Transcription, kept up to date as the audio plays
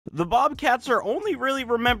The Bobcats are only really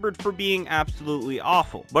remembered for being absolutely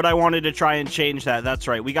awful, but I wanted to try and change that. That's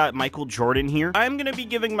right, we got Michael Jordan here. I'm going to be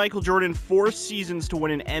giving Michael Jordan 4 seasons to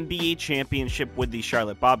win an NBA championship with the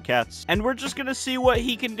Charlotte Bobcats, and we're just going to see what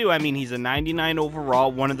he can do. I mean, he's a 99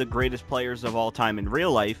 overall, one of the greatest players of all time in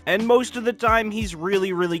real life, and most of the time he's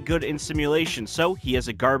really, really good in simulation. So he has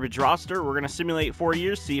a garbage roster. We're going to simulate 4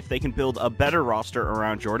 years, see if they can build a better roster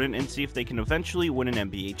around Jordan, and see if they can eventually win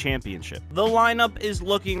an NBA championship. The lineup is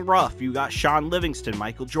looking rough. You got Sean Livingston,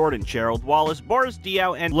 Michael Jordan, Gerald Wallace, Boris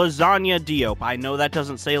Diaw, and Lasagna Diop. I know that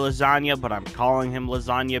doesn't say lasagna, but I'm calling him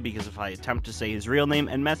Lasagna because if I attempt to say his real name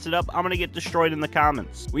and mess it up, I'm going to get destroyed in the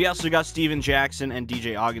comments. We also got Steven Jackson and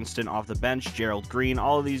DJ Augustin off the bench, Gerald Green.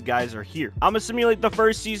 All of these guys are here. I'm going to simulate the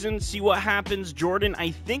first season, see what happens. Jordan, I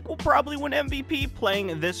think, will probably win MVP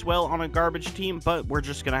playing this well on a garbage team, but we're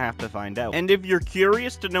just going to have to find out. And if you're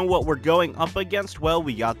curious to know what we're going up against, well,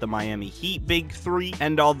 we got the Miami Heat Big Three,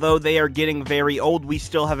 and although they are getting very old, we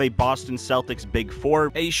still have a Boston Celtics Big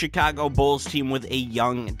Four, a Chicago Bulls team with a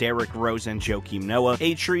young Derrick Rose and Joakim Noah,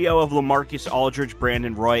 a trio of LaMarcus Aldridge,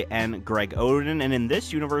 Brandon Roy, and Greg Oden, and in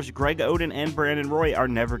this universe, Greg Oden and Brandon Roy are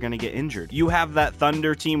never going to get injured. You have that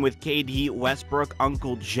Thunder team with KD, Westbrook,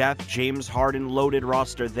 Uncle Jeff, James Harden, loaded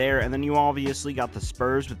roster there, and then you obviously got the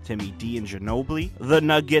Spurs with Timmy D and Ginobili. The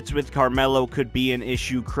Nuggets with Carmelo could be an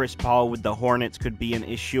issue, Chris Paul with the Hornets could be an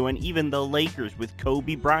issue, and even the Lakers with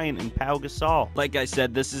Kobe Bryant and Pau Gasol. Like I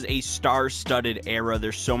said, this is a star-studded era.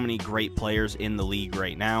 There's so many great players in the league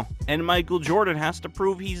right now, and Michael Jordan has to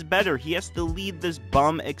prove he's better. He has to lead this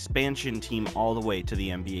bum expansion team all the way to the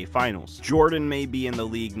NBA Finals. Jordan may be in the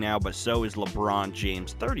league now, but so is LeBron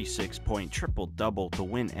James. 36-point triple-double to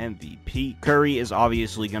win MVP. Curry is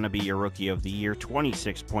obviously going to be your Rookie of the Year.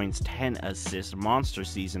 26 points, 10 assists. Monster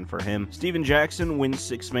season for him. Steven Jackson wins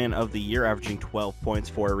 6th Man of the Year, averaging 12 points,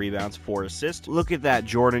 4 rebounds, 4 assists. Look at that,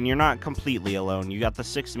 Jordan. You're not completely alone. You got the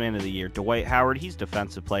 6th Man of the Year. Dwight Howard, he's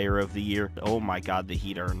Defensive Player of the Year. Oh my god, the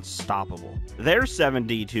Heat are unstoppable. They're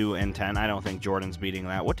 72 and 10. I don't think Jordan's beating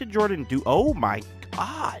that. What did Jordan do? Oh my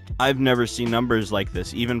god. I've never seen numbers like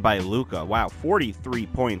this, even by Luka. Wow, 43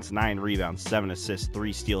 points, 9 rebounds, 7 assists,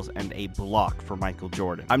 3 steals, and a block for Michael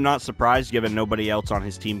Jordan. I'm not surprised given nobody else on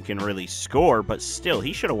his team can really score, but still,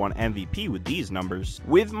 he should have won MVP with these numbers.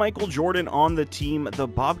 With Michael Jordan on the team, the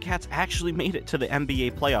Bobcats actually made it to the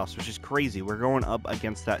NBA playoffs, which is crazy. We're going up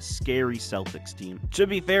against that scary Celtics team. To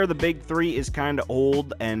be fair, the Big Three is kind of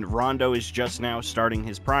old, and Rondo is just now starting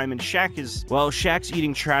his prime, and Shaq is, well, Shaq's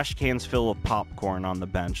eating trash cans full of popcorn on the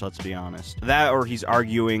bench, let's be honest. That or he's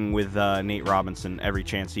arguing with Nate Robinson every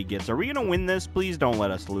chance he gets. Are we gonna win this? Please don't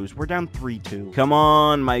let us lose. We're down 3-2. Come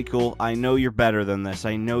on, Michael. I know you're better than this.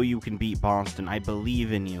 I know you can beat Boston. I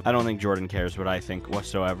believe in you. I don't think Jordan cares what I think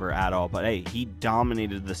whatsoever at all, but hey, he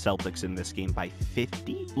dominated the Celtics in this game by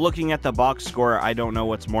 50? Looking at the box score, I don't know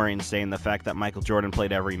what's more insane, the fact that Michael Jordan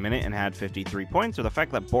played every minute and had 53 points, or the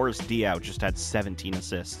fact that Boris Diaw just had 17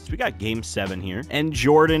 assists. We got game 7 here, and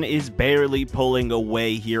Jordan is barely pulling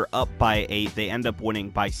away here, up by 8. They end up winning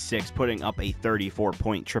by 6, putting up a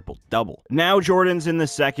 34-point triple-double. Now Jordan's in the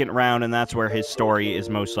second round, and that's where his story is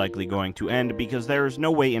most likely going to end, because there is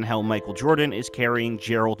no way in hell Michael Jordan is carrying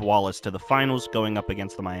Gerald Wallace to the finals going up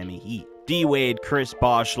against the Miami Heat. D-Wade, Chris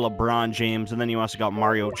Bosh, LeBron James, and then you also got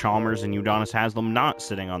Mario Chalmers and Udonis Haslem not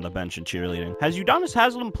sitting on the bench and cheerleading. Has Udonis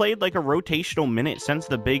Haslem played like a rotational minute since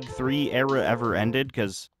the Big Three era ever ended?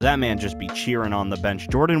 Because that man just be cheering on the bench.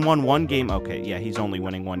 Jordan won 1 game. Okay, yeah, he's only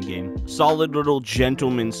winning 1 game. Solid little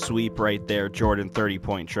gentleman sweep right there. Jordan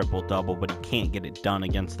 30-point triple-double, but he can't get it done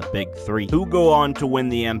against the Big Three, who go on to win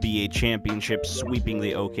the NBA championship, sweeping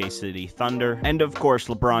the OK City Thunder. And of course,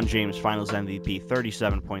 LeBron James, Finals MVP,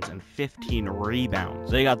 37 points and 15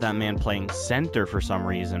 rebounds. They got that man playing center for some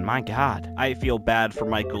reason. My god. I feel bad for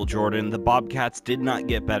Michael Jordan. The Bobcats did not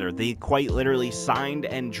get better. They quite literally signed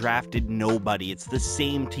and drafted nobody. It's the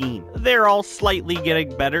same team. They're all slightly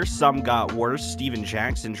getting better. Some got worse. Steven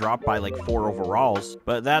Jackson dropped by like 4 overalls.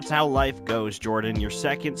 But that's how life goes, Jordan. Your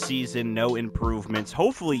second season, no improvements.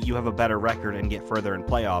 Hopefully you have a better record and get further in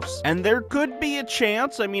playoffs. And there could be a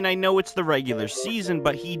chance. I mean, I know it's the regular season,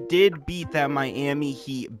 but he did beat that Miami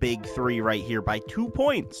Heat Big Three right here by 2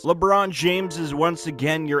 points. LeBron James is once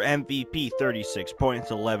again your MVP, 36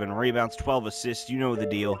 points, 11 rebounds, 12 assists, you know the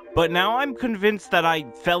deal. But now I'm convinced that I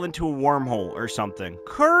fell into a wormhole or something.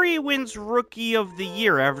 Curry wins Rookie of the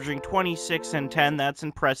Year, averaging 26 and 10. That's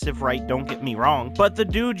impressive, right? Don't get me wrong. But the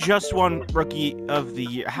dude just won Rookie of the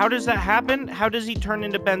Year. How does that happen? How does he turn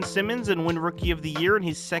into Ben Simmons and win Rookie of the Year in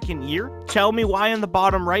his second year? Tell me why in the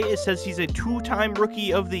bottom right it says he's a 2-time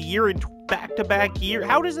Rookie of the Year in back-to-back year.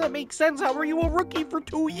 How does that make sense? How are you a rookie for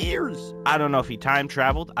 2 years? I don't know if he time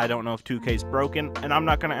traveled. I don't know if 2K's broken, and I'm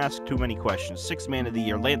not going to ask too many questions. Sixth man of the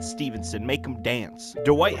year, Lance Stevenson, make him dance.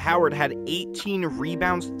 Dwight Howard had 18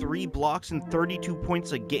 rebounds, 3 blocks, and 32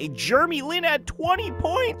 points a game. Jeremy Lin had 20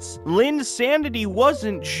 points. Lin's sanity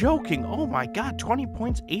wasn't joking. Oh my God, 20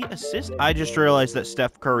 points, 8 assists. I just realized that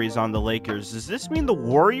Steph Curry's on the Lakers. Does this mean the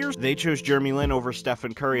Warriors? They chose Jeremy Lin over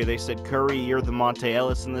Stephen Curry. They said, Curry, you're the Monte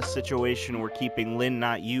Ellis in this situation. We're keeping Lin,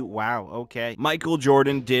 not you. Wow, okay. Michael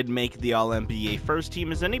Jordan did make the All-NBA first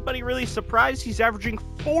team. Is anybody really surprised? He's averaging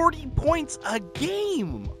 40 points a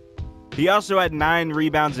game. He also had 9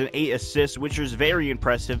 rebounds and 8 assists, which was very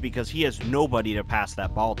impressive because he has nobody to pass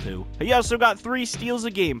that ball to. He also got 3 steals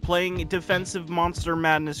a game, playing defensive monster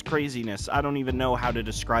madness craziness. I don't even know how to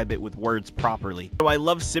describe it with words properly. So I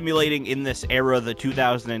love simulating in this era, the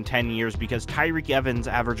 2010 years, because Tyreke Evans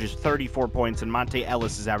averages 34 points and Monte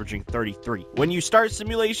Ellis is averaging 33. When you start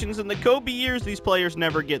simulations in the Kobe years, these players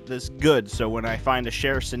never get this good. So when I find a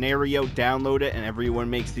share scenario, download it, and everyone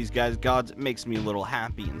makes these guys gods, it makes me a little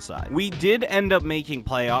happy inside. We did end up making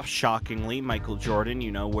playoffs, shockingly. Michael Jordan,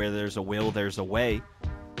 you know, where there's a will, there's a way.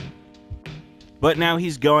 But now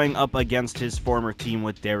he's going up against his former team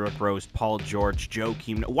with Derrick Rose, Paul George,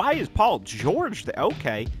 Joakim. Why is Paul George there?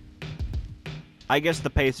 Okay. I guess the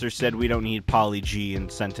Pacers said we don't need Pauly G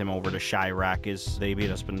and sent him over to Chirac as they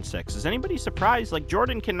beat us in 6. Is anybody surprised? Like,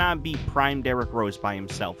 Jordan cannot beat prime Derrick Rose by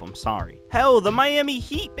himself. I'm sorry. Hell, the Miami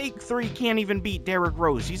Heat Big 3 can't even beat Derrick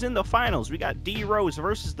Rose. He's in the finals. We got D Rose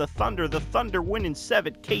versus the Thunder. The Thunder winning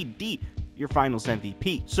 7. KD, your finals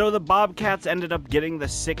MVP. So the Bobcats ended up getting the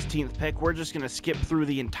 16th pick. We're just going to skip through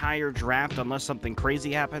the entire draft unless something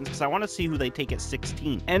crazy happens because I want to see who they take at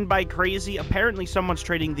 16. And by crazy, apparently someone's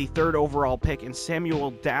trading the 3rd overall pick in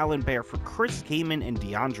Samuel Dallenberg for Chris Kaman and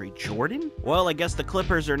DeAndre Jordan. Well, I guess the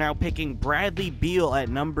Clippers are now picking Bradley Beal at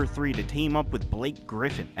number 3 to team up with Blake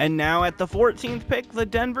Griffin. And now at the 14th pick, the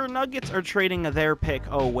Denver Nuggets are trading their pick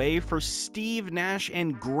away for Steve Nash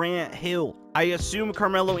and Grant Hill. I assume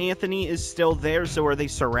Carmelo Anthony is still there, so are they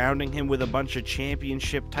surrounding him with a bunch of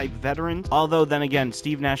championship-type veterans? Although, then again,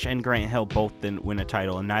 Steve Nash and Grant Hill both didn't win a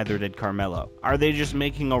title, and neither did Carmelo. Are they just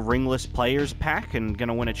making a ringless players pack and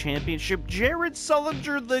gonna win a championship? Jared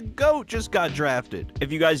Sullinger, the GOAT, just got drafted.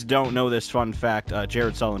 If you guys don't know this fun fact,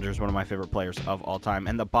 Jared Sullinger is one of my favorite players of all time,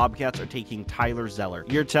 and the Bobcats are taking Tyler Zeller.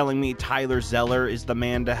 You're telling me Tyler Zeller is the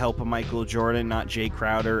man to help Michael Jordan, not Jay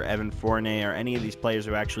Crowder, Evan Fournier, or any of these players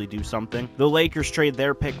who actually do something? The Lakers trade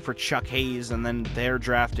their pick for Chuck Hayes, and then they're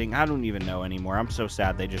drafting, I don't even know anymore. I'm so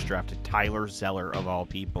sad they just drafted Tyler Zeller of all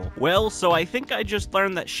people. Well, so I think I just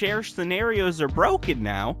learned that share scenarios are broken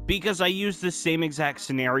now because I used the same exact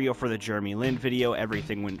scenario for the Jeremy Lin video.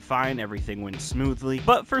 Everything went fine, everything went smoothly.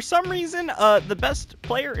 But for some reason, the best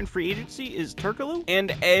player in free agency is Turkoglu,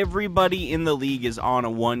 and everybody in the league is on a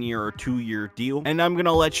 1-year or 2-year deal. And I'm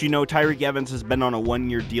gonna let you know Tyreke Evans has been on a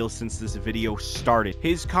 1-year deal since this video started.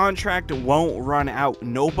 His contract won't run out.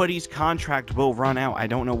 Nobody's contract will run out. I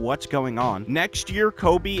don't know what's going on. Next year,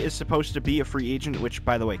 Kobe is supposed to be a free agent, which,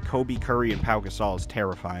 by the way, Kobe, Curry, and Pau Gasol is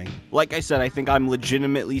terrifying. Like I said, I think I'm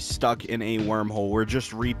legitimately stuck in a wormhole. We're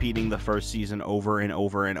just repeating the first season over and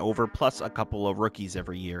over and over, plus a couple of rookies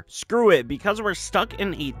every year. Screw it, because we're stuck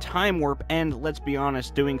in a time warp, and let's be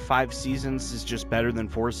honest, doing 5 seasons is just better than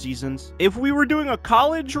 4 seasons. If we were doing a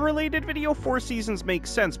college-related video, 4 seasons makes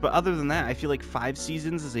sense, but other than that, I feel like 5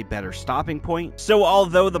 seasons is a better stopping point. So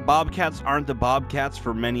although the Bobcats aren't the Bobcats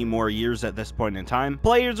for many more years at this point in time,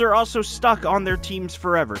 players are also stuck on their teams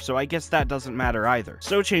forever, so I guess that doesn't matter either.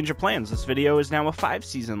 So change of plans. This video is now a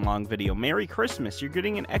 5-season long video. Merry Christmas, you're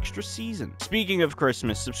getting an extra season. Speaking of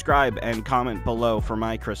Christmas, subscribe and comment below for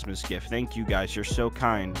my Christmas gift. Thank you guys, you're so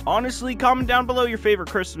kind. Honestly, comment down below your favorite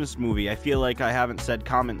Christmas movie. I feel like I haven't said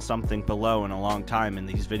comment something below in a long time in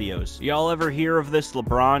these videos. Y'all ever hear of this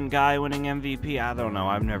LeBron guy winning MVP? I don't know,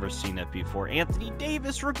 I've never seen it before. Anthony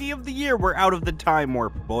Davis, Rookie of the Year. We're out of the time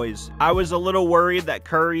warp, boys. I was a little worried that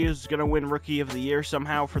Curry is gonna win Rookie of the Year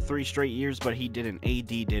somehow for 3 straight years, but he didn't.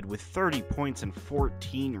 AD did with 30 points and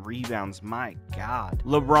 14 rebounds. My God.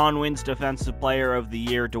 LeBron wins Defensive Player of the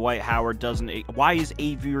Year. Dwight Howard doesn't. Why is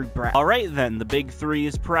Avery Bradley? All right, then. The big 3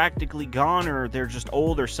 is practically gone, or they're just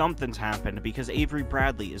old, or something's happened, because Avery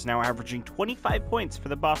Bradley is now averaging 25 points for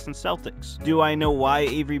the Boston Celtics. Do I know why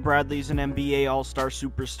Avery Bradley is an NBA All-Star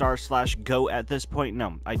Superstar / GOAT at this point?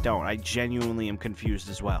 No, I don't. I genuinely am confused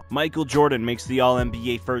as well. Michael Jordan makes the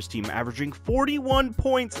All-NBA first team, averaging 41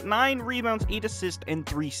 points, 9 rebounds, 8 assists, and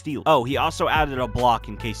 3 steals. Oh, he also added a block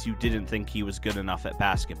in case you didn't think he was good enough at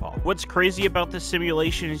basketball. What's crazy about this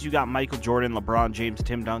simulation is you got Michael Jordan, LeBron James,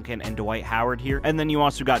 Tim Duncan, and Dwight Howard here, and then you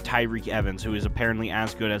also got Tyreke Evans, who is apparently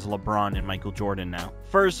as good as LeBron and Michael Jordan now.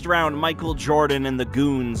 First round, Michael Jordan and the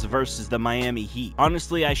Goons versus the Miami Heat.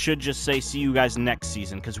 Honestly, I should just say see you guys next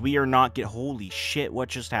season, because we are not holy shit, what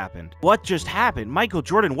just happened? What just happened? Michael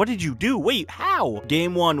Jordan, what did you do? Wait, how?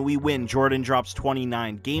 Game 1, we win. Jordan drops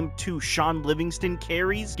 29. Game 2, Sean Livingston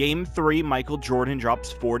carries. Game 3, Michael Jordan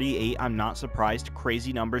drops 48. I'm not surprised.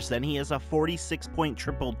 Crazy numbers. Then he has a 46-point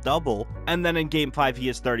triple-double. And then in Game 5, he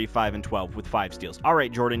has 35 and 12 with 5 steals. All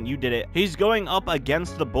right, Jordan, you did it. He's going up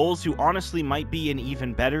against the Bulls, who honestly might be an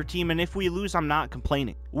even better team, and if we lose, I'm not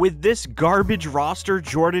complaining. With this garbage roster,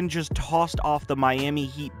 Jordan just tossed off the Miami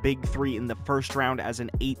Heat Big 3 in the first round as an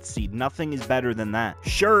 8th seed. Nothing is better than that.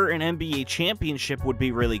 Sure, an NBA championship would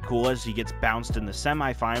be really cool as he gets bounced in the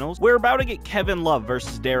semifinals. We're about to get Kevin Love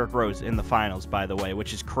versus Derrick Rose in the finals, by the way,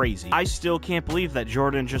 which is crazy. I still can't believe that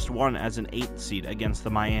Jordan just won as an 8th seed against the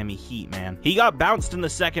Miami Heat, man. He got bounced in the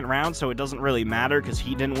second round, so it doesn't really matter because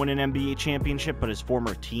he didn't win an NBA championship, but his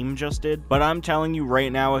former team just did. But I'm telling you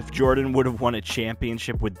right now, if Jordan would have won a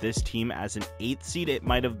championship with this team as an 8th seed, it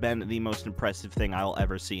might have been the most impressive thing I'll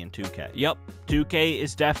ever see in 2K. Yep, 2K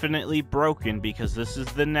is definitely broken because this is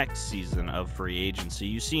the next season of free agency.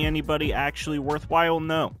 You see anybody actually worthwhile?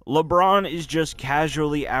 No. LeBron is just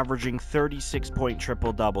casually averaging 36-point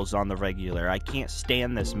triple-doubles on the regular. I can't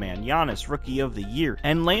stand this man. Giannis, Rookie of the Year.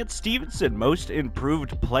 And Lance Stevenson, Most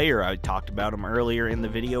Improved Player. I talked about him earlier in the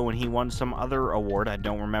video when he won some other award. I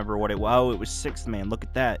don't remember what it was. Oh, it was 6th man. Look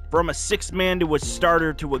at that. From a 6th man to a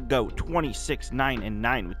starter to a GOAT. 26, 9, and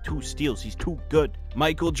 9 with 2 steals. He's too good.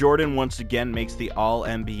 Michael Jordan once again makes the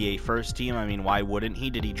All-NBA first team. I mean, why wouldn't he?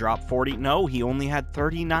 Did he drop 40? No, he only had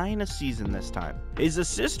 39 a season this time. His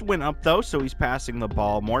assist went up though, so he's passing the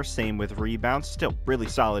ball more. Same with rebounds. Still really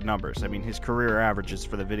solid numbers. I mean, his career averages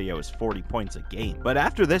for the video is 40 points a game. But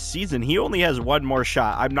after this season, he only has 1 more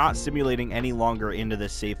shot. I'm not simulating any longer into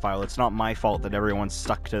this save file. It's not my fault that everyone's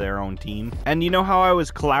stuck to their own team. And you know how I was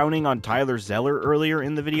clowning on Tyler Zeller earlier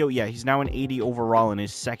in the video? Yeah, he's now an 80 overall in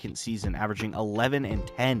his 2nd season, averaging 11 and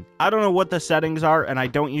 10. I don't know what the settings are, and I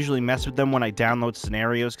don't usually mess with them when I download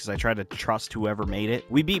scenarios because I try to trust whoever made it.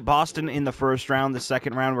 We beat Boston in the first round. The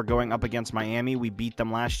second round, we're going up against Miami. We beat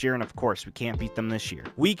them last year, and of course, we can't beat them this year.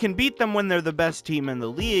 We can beat them when they're the best team in the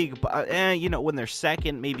league, but, you know, when they're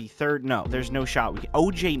 2nd, maybe 3rd, no, there's no shot.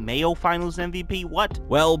 OJ Mayo Finals MVP? What?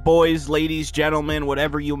 Well, boys, ladies, gentlemen,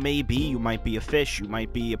 whatever you may be, you might be a fish, you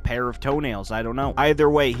might be a pair of toenails, I don't know. Either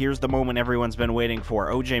way, here's the moment everyone's been waiting for.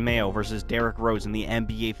 OJ Mayo versus Derrick Rose in the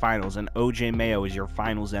NBA Finals, and OJ Mayo is your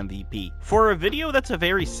Finals MVP. For a video that's a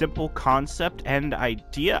very simple concept and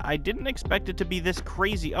idea, I didn't expect it to be this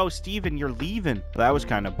crazy. Oh, Steven, you're leaving. That was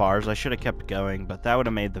kind of bars. I should have kept going, but that would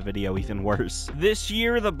have made the video even worse. This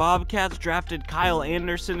year, the Bobcats drafted Kyle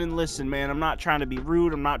Anderson, and listen, man, I'm not trying to be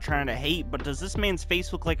rude, I'm not trying to hate, but does this man's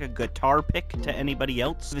face look like a guitar pick to anybody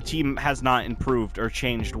else? The team has not improved or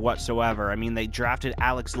changed whatsoever. I mean, they drafted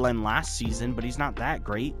Alex Len last season, but he's not that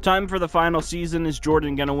great. Time for the final season. Is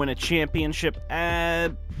Jordan gonna win a championship?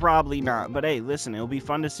 Probably not, but hey, listen, it'll be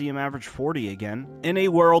fun to see him average 40 again. In a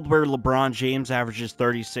world where LeBron James averages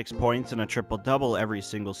 36 points and a triple-double every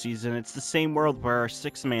single season, it's the same world where our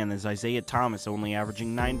 6th man is Isaiah Thomas, only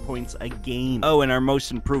averaging 9 points a game. Oh, and our most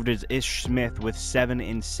improved is Ish Smith with 7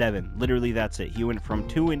 and 7. Literally, that's it. He went from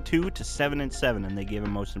 2 and 2 to 7 and 7, and they gave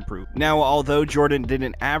him most improved. Now, although Jordan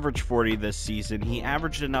didn't average 40 this season, he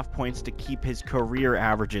averaged enough points to keep his career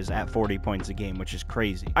averages at 40 points a game, which is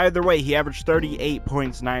crazy. Either way, he averaged 38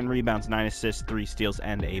 points, 9 rebounds, 9 assists, 3 steals,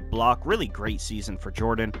 and a block. Really great season for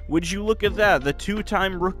Jordan. Would you look at that? The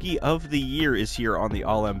 2-time Rookie of the Year is here on the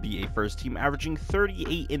All-NBA first team, averaging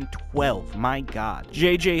 38 and 12. My God.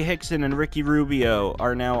 JJ Hickson and Ricky Rubio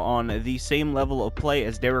are now on the same level of play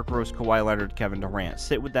as Derrick Rose, Kawhi Leonard, Kevin Durant.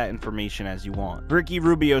 Sit with that information as you want. Ricky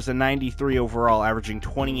Rubio's a 93 overall, averaging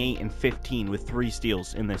 28 and 15 with 3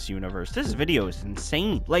 steals in this universe. This video is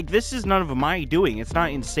insane. Like, this is none of my doing. It's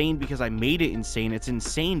not insane because I made it insane. It's insane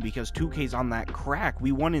insane because 2K's on that crack.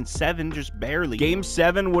 We won in 7, just barely. Game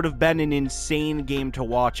 7 would have been an insane game to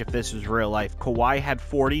watch if this was real life. Kawhi had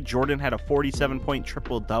 40, Jordan had a 47-point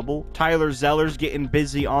triple-double. Tyler Zeller's getting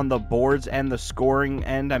busy on the boards and the scoring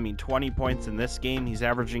end. I mean, 20 points in this game. He's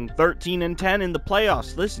averaging 13 and 10 in the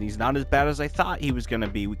playoffs. Listen, he's not as bad as I thought he was going to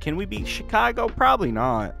be. Can we beat Chicago? Probably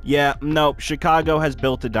not. Yeah, nope. Chicago has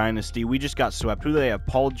built a dynasty. We just got swept. Who do they have?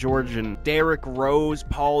 Paul George and Derrick Rose.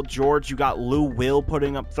 Paul George. You got Lou Will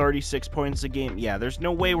putting up 36 points a game. Yeah, there's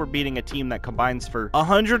no way we're beating a team that combines for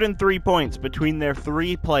 103 points between their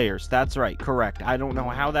 3 players. That's right. Correct. I don't know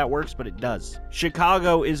how that works, but it does.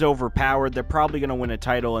 Chicago is overpowered. They're probably going to win a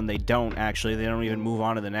title, and they don't, actually. They don't even move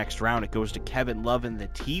on to the next round. It goes to Kevin Love and the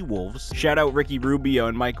T-Wolves. Shout out Ricky Rubio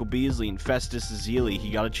and Michael Beasley and Festus Ezeli. He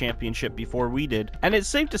got a championship before we did. And it's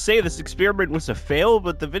safe to say this experiment was a fail,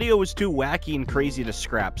 but the video was too wacky and crazy to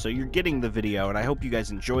scrap, so you're getting the video, and I hope you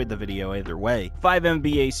guys enjoyed the video either way. 5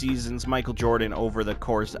 NBA seasons, Michael Jordan over the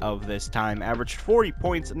course of this time averaged 40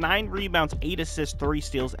 points, 9 rebounds, 8 assists, 3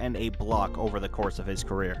 steals, and a block over the course of his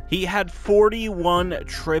career. He had 41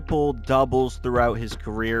 triple-doubles throughout his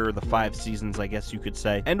career, the 5 seasons, I guess you could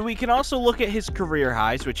say. And we can also look at his career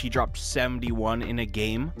highs, which he dropped 71 in a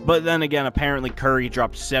game. But then again, apparently Curry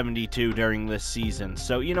dropped 72 during this season.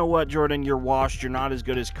 So you know what, Jordan, you're washed. You're not as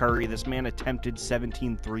good as Curry. This man attempted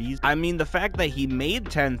 17 threes. I mean, the fact that he made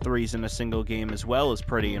 10 threes in a single game as well is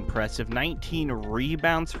pretty impressive. 19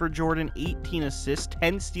 rebounds for Jordan, 18 assists,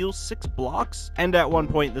 10 steals, 6 blocks. And at one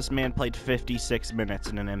point, this man played 56 minutes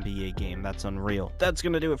in an NBA game. That's unreal. That's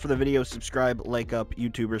gonna do it for the video. Subscribe, like up,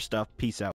 YouTuber stuff. Peace out.